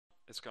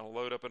It's going to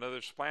load up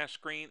another splash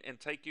screen and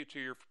take you to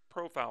your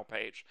profile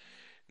page.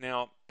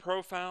 Now,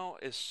 profile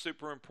is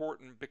super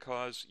important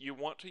because you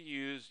want to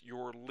use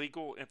your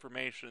legal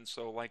information,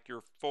 so like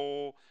your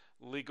full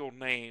legal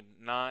name,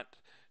 not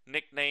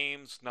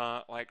nicknames,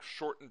 not like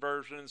shortened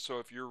versions. So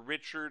if you're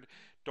Richard,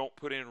 don't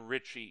put in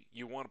Richie.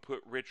 You want to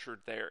put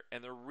Richard there.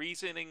 And the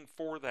reasoning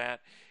for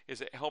that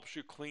is it helps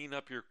you clean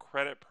up your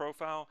credit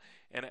profile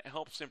and it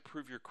helps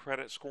improve your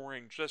credit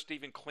scoring, just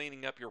even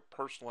cleaning up your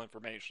personal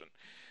information.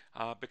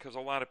 Because a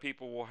lot of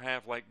people will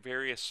have like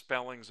various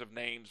spellings of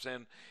names,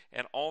 and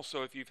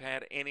also if you've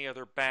had any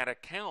other bad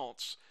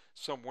accounts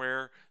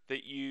somewhere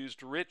that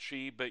used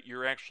Richie but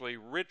you're actually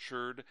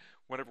Richard,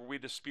 whenever we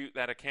dispute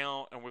that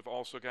account and we've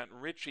also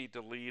gotten Richie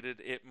deleted,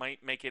 it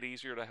might make it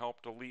easier to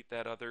help delete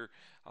that other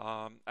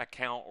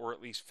account, or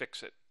at least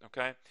fix it.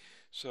 Okay,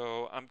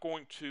 so I'm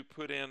going to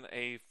put in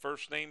a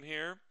first name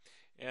here,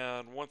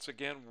 and once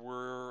again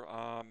we're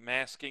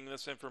masking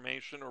this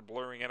information or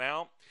blurring it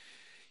out.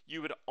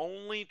 You would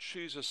only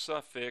choose a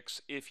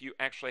suffix if you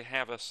actually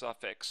have a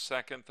suffix: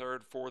 second,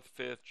 third, fourth,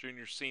 fifth,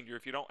 junior, senior.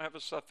 If you don't have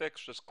a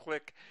suffix, just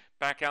click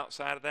back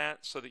outside of that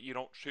so that you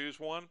don't choose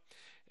one.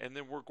 And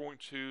then we're going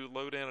to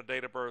load in a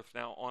date of birth.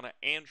 Now on an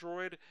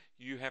Android,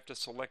 you have to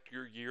select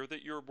your year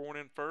that you were born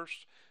in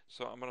first.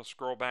 So I'm going to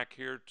scroll back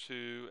here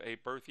to a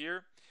birth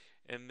year,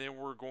 and then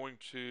we're going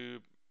to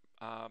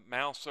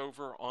mouse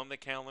over on the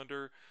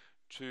calendar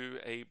to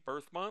a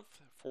birth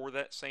month for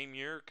that same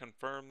year,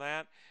 confirm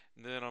that,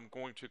 and then I'm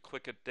going to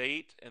click a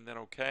date and then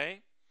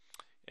OK,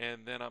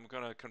 and then I'm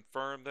going to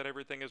confirm that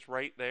everything is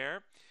right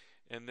there,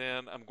 and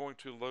then I'm going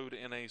to load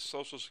in a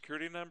social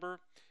security number,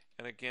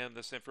 and again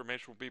this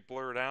information will be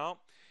blurred out.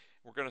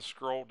 We're going to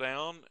scroll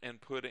down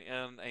and put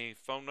in a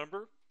phone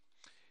number,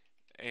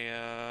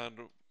 and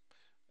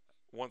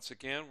once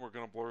again we're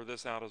going to blur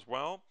this out as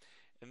well.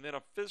 And then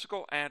a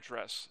physical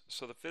address.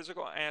 So the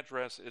physical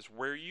address is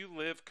where you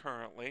live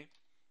currently,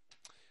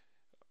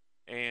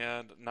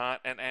 and not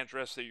an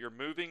address that you're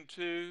moving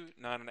to,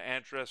 not an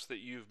address that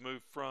you've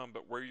moved from,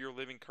 but where you're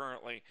living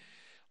currently.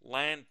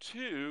 Line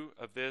 2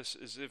 of this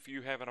is if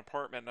you have an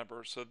apartment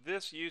number. So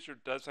this user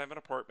does have an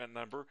apartment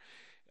number.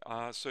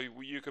 So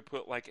you could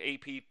put like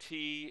APT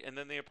and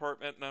then the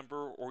apartment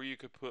number, or you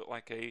could put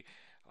like a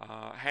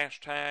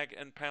hashtag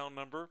and pound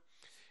number.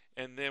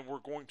 And then we're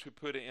going to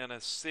put in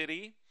a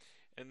city.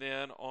 And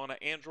then on an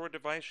Android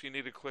device, you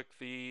need to click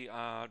the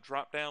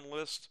drop-down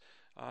list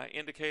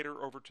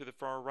indicator over to the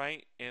far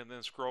right, and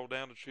then scroll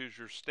down to choose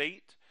your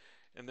state.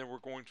 And then we're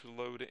going to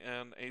load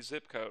in a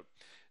zip code.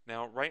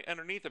 Now, right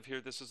underneath of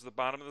here, this is the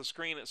bottom of the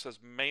screen. It says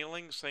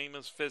mailing, same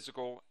as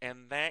physical,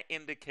 and that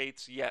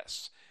indicates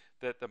yes,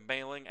 that the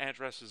mailing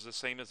address is the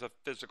same as a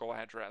physical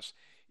address.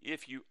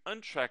 If you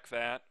uncheck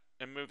that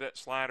and move that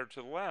slider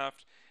to the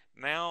left,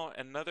 now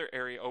another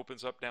area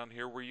opens up down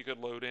here where you could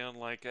load in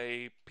like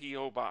a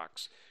P.O.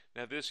 box.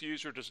 Now this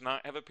user does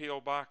not have a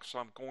P.O. box, so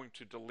I'm going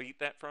to delete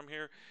that from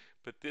here,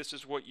 but this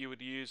is what you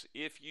would use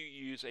if you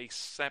use a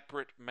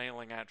separate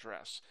mailing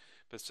address.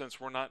 But since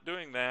we're not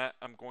doing that,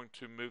 I'm going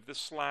to move the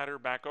slider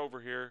back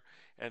over here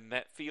and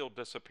that field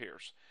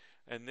disappears.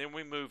 And then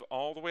we move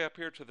all the way up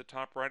here to the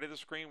top right of the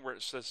screen where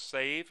it says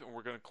save, and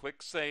we're going to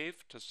click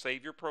save to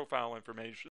save your profile information.